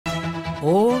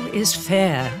All is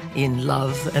fair in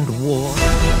love and war.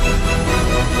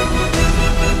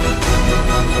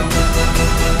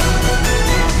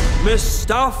 Miss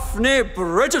Daphne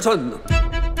Bridgerton.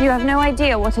 You have no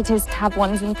idea what it is to have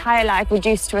one's entire life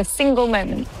reduced to a single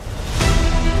moment.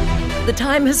 The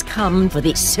time has come for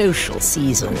the social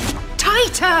season.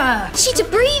 Tighter! She to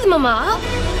breathe, Mama!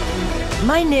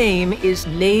 My name is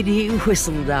Lady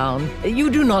Whistledown. You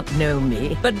do not know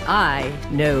me, but I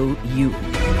know you.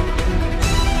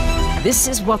 This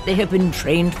is what they have been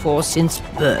trained for since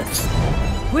birth.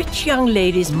 Which young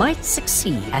ladies might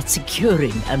succeed at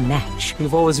securing a match?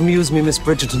 You've always amused me, Miss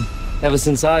Bridgerton. Ever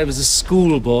since I was a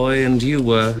schoolboy and you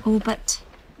were... All but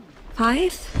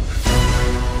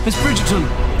 5? Miss Bridgerton!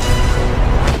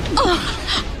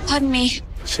 Oh, pardon me.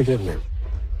 Forgive me.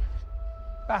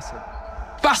 Bassett.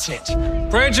 Bassett!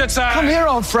 Bridgerton! Come here,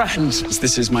 old friend.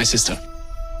 This is my sister.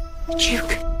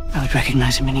 Duke. I would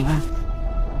recognize him anywhere.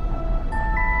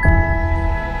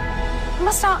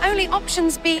 Must our only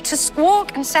options be to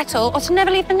squawk and settle or to never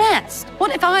leave the nest?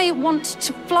 What if I want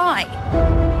to fly?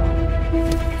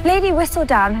 Lady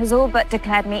Whistledown has all but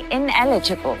declared me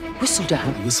ineligible.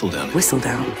 Whistledown. Whistledown.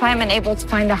 Whistledown. If I'm unable to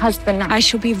find a husband, I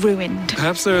shall be ruined.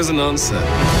 Perhaps there is an answer.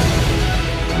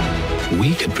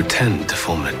 We could pretend to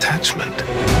form an attachment.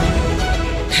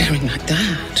 Pairing like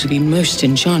that would be most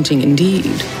enchanting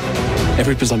indeed.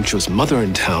 Every presumptuous mother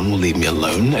in town will leave me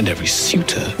alone, and every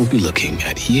suitor will be looking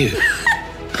at you.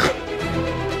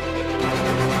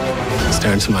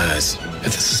 Stare into my eyes.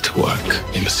 If this is to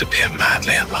work, you must appear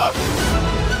madly in love.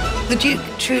 The Duke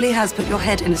truly has put your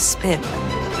head in a spin.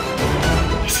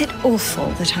 Is it awful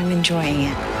that I'm enjoying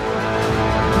it?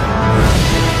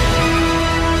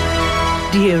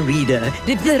 Dear reader,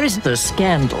 if there is a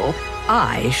scandal,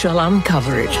 I shall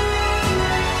uncover it.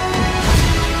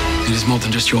 It is more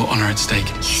than just your honor at stake.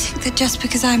 You think that just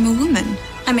because I'm a woman,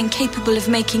 I'm incapable of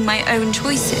making my own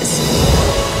choices?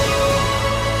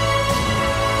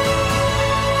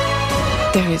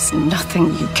 There is nothing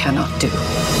you cannot do.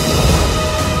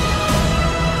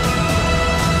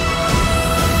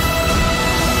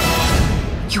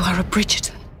 You are a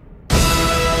Bridgerton.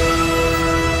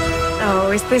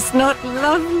 Oh, is this not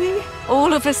lovely?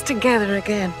 All of us together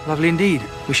again. Lovely indeed.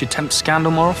 We should tempt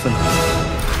scandal more often.